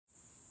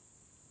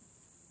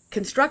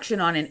Construction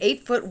on an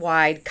 8-foot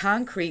wide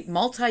concrete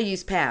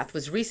multi-use path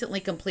was recently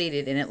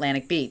completed in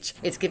Atlantic Beach.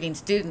 It's giving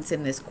students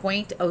in this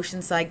quaint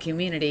oceanside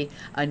community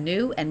a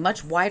new and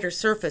much wider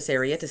surface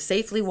area to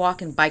safely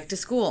walk and bike to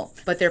school.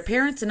 But their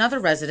parents and other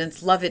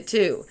residents love it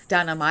too.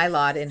 Donna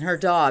Mylod and her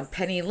dog,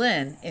 Penny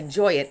Lynn,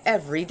 enjoy it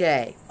every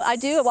day. I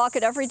walk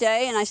it every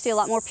day, and I see a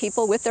lot more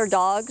people with their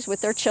dogs, with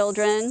their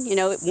children. You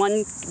know,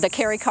 the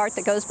carry cart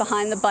that goes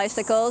behind the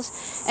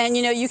bicycles. And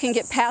you know, you can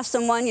get past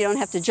someone. You don't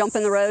have to jump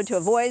in the road to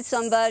avoid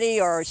somebody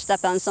or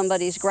step on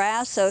somebody's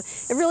grass. So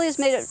it really has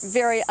made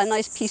it a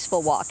nice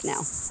peaceful walk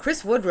now.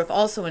 Chris Woodruff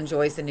also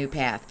enjoys the new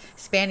path,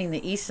 spanning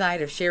the east side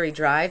of Sherry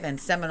Drive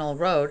and Seminole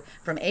Road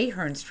from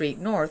Ahern Street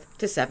north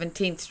to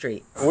 17th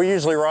Street. We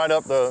usually ride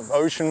up the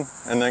ocean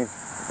and then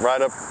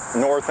ride up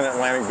north in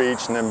Atlantic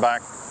Beach and then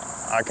back.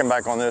 I come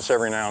back on this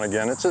every now and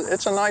again.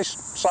 It's a nice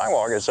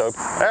sidewalk. It's open.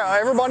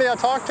 Everybody I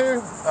talk to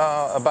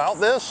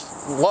about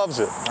this loves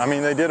it. I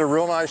mean, they did a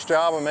real nice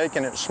job of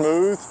making it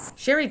smooth.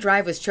 Sherry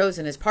Drive was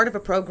chosen as part of a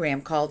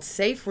program called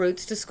Safe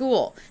Routes to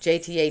School.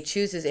 JTA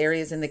chooses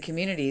areas in the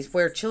communities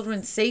where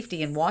children's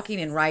safety in walking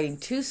and riding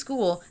to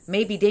school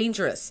may be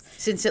dangerous.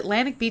 Since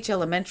Atlantic Beach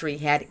Elementary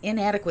had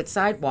inadequate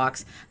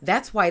sidewalks,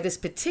 that's why this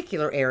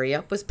particular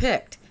area was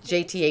picked.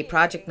 JTA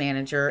project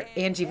manager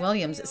Angie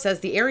Williams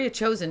says the area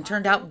chosen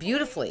turned out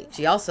beautifully.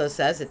 She also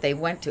says that they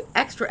went to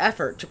extra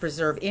effort to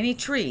preserve any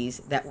trees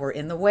that were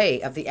in the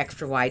way of the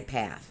extra wide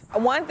path.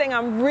 One thing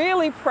I'm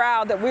really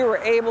proud that we were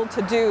able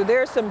to do,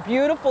 there's some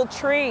beautiful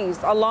trees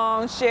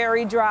along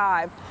Sherry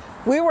Drive.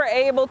 We were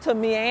able to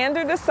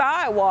meander the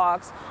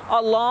sidewalks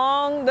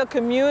along the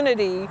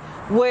community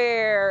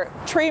where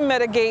tree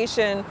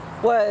mitigation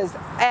was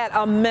at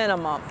a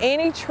minimum.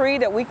 Any tree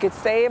that we could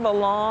save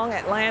along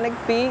Atlantic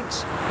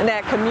Beach and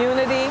that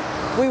community,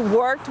 we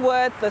worked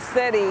with the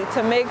city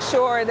to make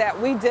sure that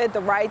we did the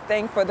right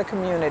thing for the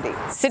community.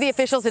 City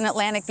officials in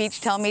Atlantic Beach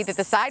tell me that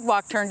the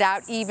sidewalk turned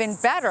out even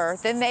better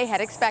than they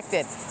had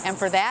expected, and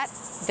for that,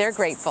 they're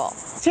grateful.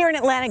 Here in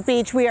Atlantic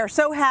Beach, we are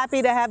so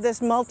happy to have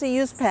this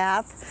multi-use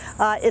path.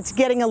 It's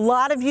getting a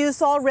lot of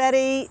use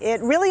already. It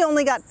really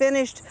only got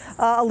finished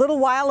a little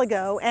while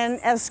ago, and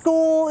as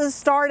school is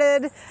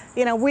started,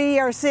 you know, we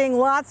are seeing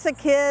lots of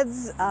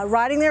kids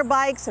riding their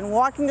bikes and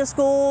walking to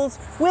schools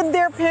with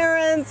their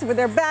parents, with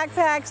their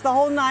backpacks, the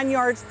whole 9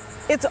 yards.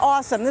 It's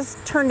awesome. This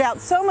turned out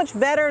so much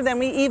better than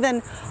we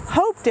even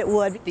hoped it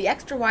would. The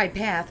extra wide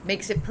path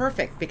makes it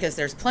perfect because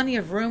there's plenty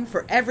of room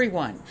for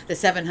everyone. The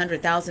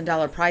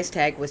 $700,000 price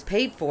tag was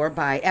paid for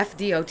by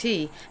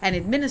FDOT and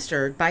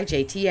administered by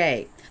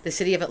JTA. The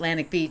City of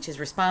Atlantic Beach is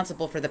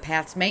responsible for the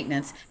path's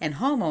maintenance, and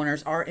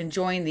homeowners are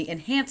enjoying the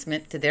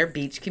enhancement to their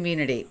beach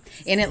community.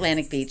 In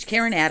Atlantic Beach,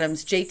 Karen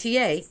Adams,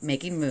 JTA,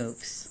 Making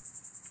Moves.